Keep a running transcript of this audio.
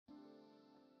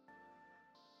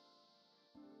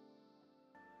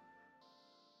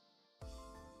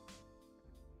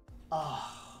Oh,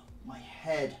 my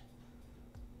head.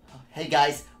 Hey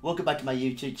guys, welcome back to my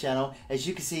YouTube channel. As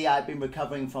you can see, I've been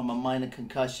recovering from a minor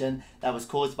concussion that was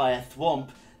caused by a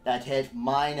thwomp that hit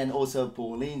mine and also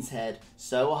Pauline's head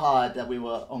so hard that we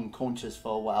were unconscious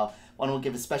for a while. I want to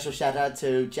give a special shout out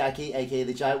to Jackie, aka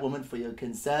the Giant Woman, for your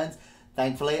concerns.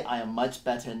 Thankfully, I am much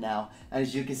better now. And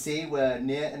as you can see, we're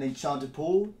near an enchanted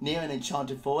pool, near an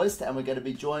enchanted forest, and we're going to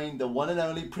be joining the one and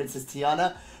only Princess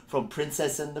Tiana from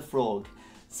Princess and the Frog.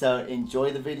 So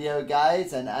enjoy the video,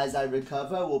 guys, and as I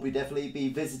recover, we'll definitely be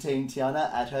visiting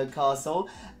Tiana at her castle,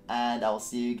 and I'll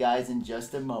see you guys in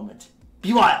just a moment.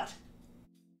 Be wild!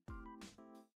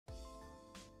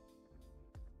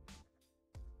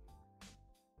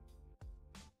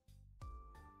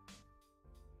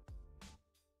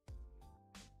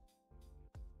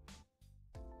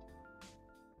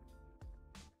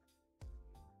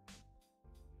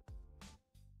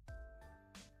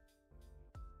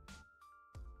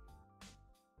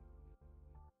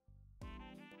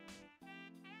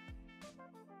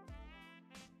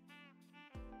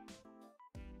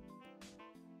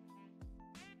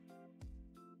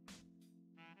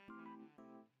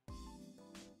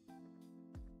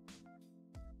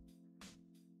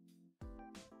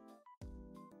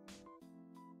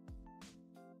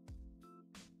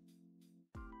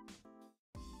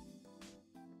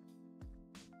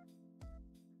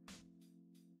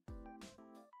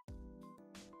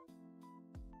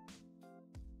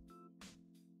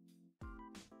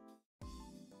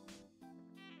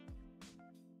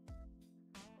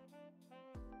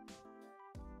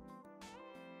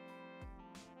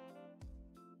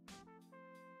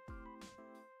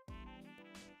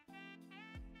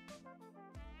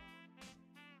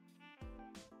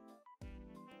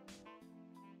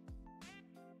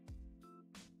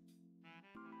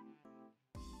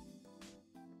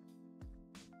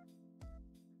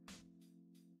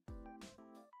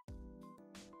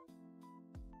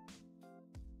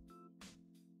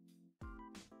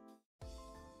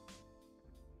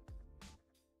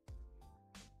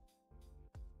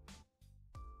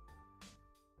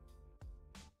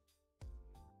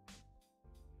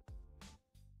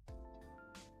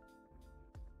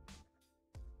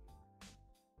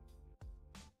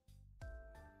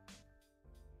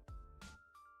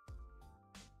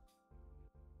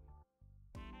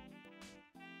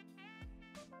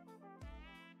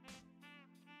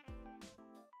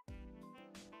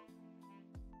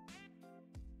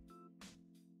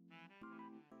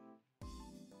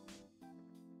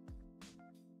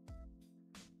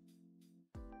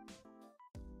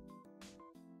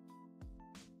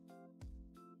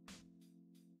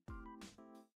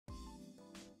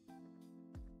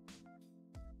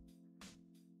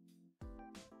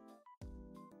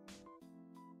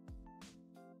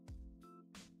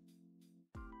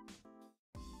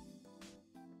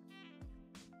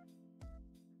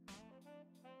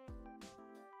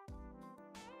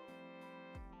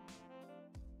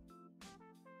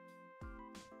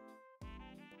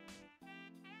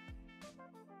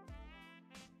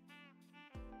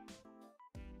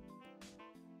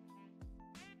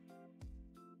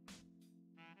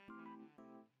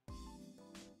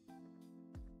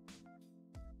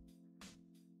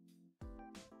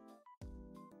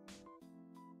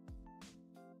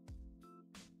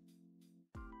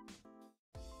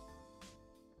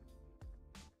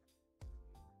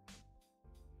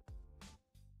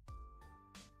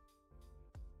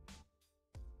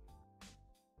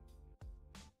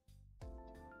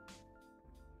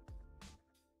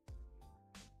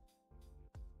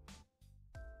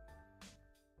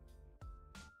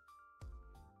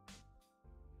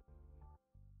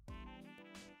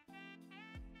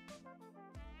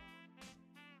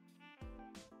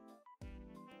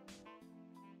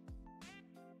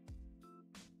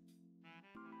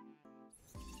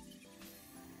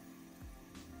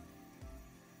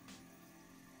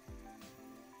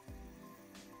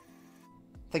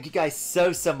 Thank you guys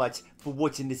so much for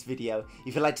watching this video.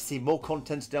 If you'd like to see more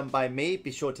content done by me,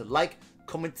 be sure to like,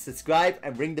 comment, subscribe,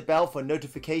 and ring the bell for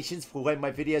notifications for when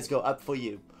my videos go up for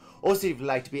you. Also, if you'd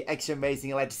like to be extra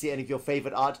amazing and like to see any of your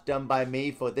favorite art done by me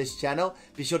for this channel,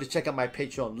 be sure to check out my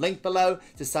Patreon link below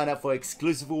to sign up for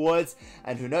exclusive awards,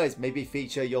 and who knows, maybe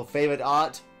feature your favorite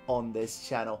art on this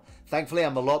channel. Thankfully,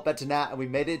 I'm a lot better now, and we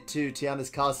made it to Tiana's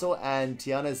castle, and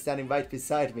Tiana is standing right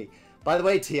beside me. By the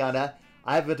way, Tiana,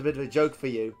 I have a bit of a joke for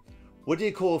you. What do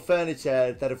you call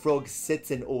furniture that a frog sits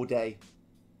in all day?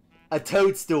 A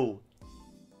toadstool.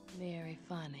 Very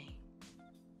funny.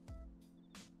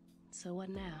 So what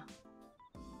now?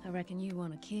 I reckon you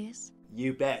want a kiss?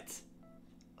 You bet.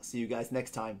 I'll see you guys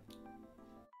next time.